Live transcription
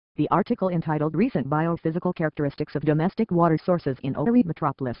The article entitled Recent Biophysical Characteristics of Domestic Water Sources in Owerri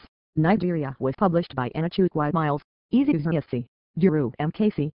Metropolis, Nigeria was published by Nwachukwu MI, Eziuzor SC, Duru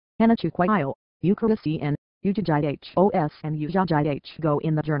MKC, Nwachukwu IO, Ukaga CN, Udujih HOS and Udujih Go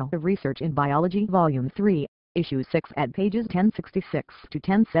in the Journal of Research in Biology Volume 3, Issue 6 at pages 1066 to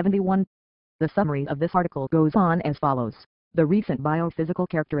 1071. The summary of this article goes on as follows. The recent biophysical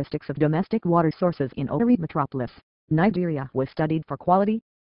characteristics of domestic water sources in Owerri Metropolis, Nigeria was studied for quality.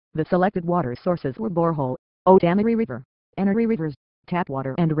 The selected water sources were borehole, Otamiri River, Nworie Rivers, tap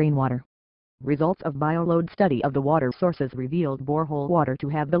water and rainwater. Results of bioload study of the water sources revealed borehole water to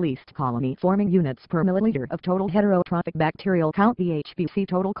have the least colony-forming units per milliliter of total heterotrophic bacterial count THBC,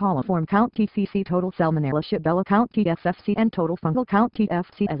 total coliform count TCC, total Salmonella-Shigella count TSSC and total fungal count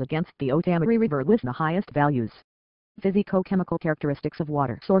TFC, as against the Otamiri River with the highest values. Physicochemical characteristics of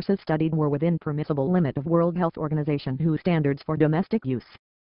water sources studied were within permissible limit of World Health Organization WHO standards for domestic use.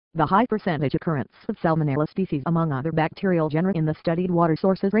 The high percentage occurrence of Salmonella species among other bacterial genera in the studied water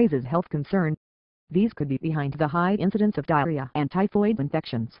sources raises health concern. These could be behind the high incidence of diarrhoea and typhoid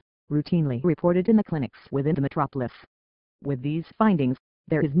infections, routinely reported in the clinics within the metropolis. With these findings,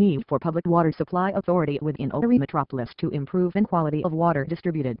 there is need for public water supply authority within Owerri Metropolis to improve the quality of water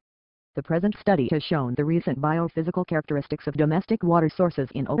distributed. The present study has shown the recent biophysical characteristics of domestic water sources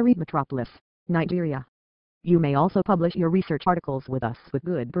in Owerri Metropolis, Nigeria. You may also publish your research articles with us with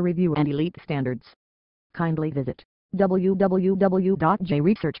good peer review and elite standards. Kindly visit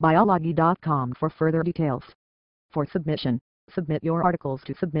www.jresearchbiology.com for further details. For submission, submit your articles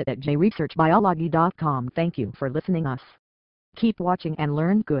to submit@jresearchbiology.com. Thank you for listening us. Keep watching and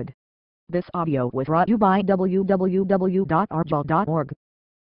learn good. This audio was brought to you by www.arjal.org.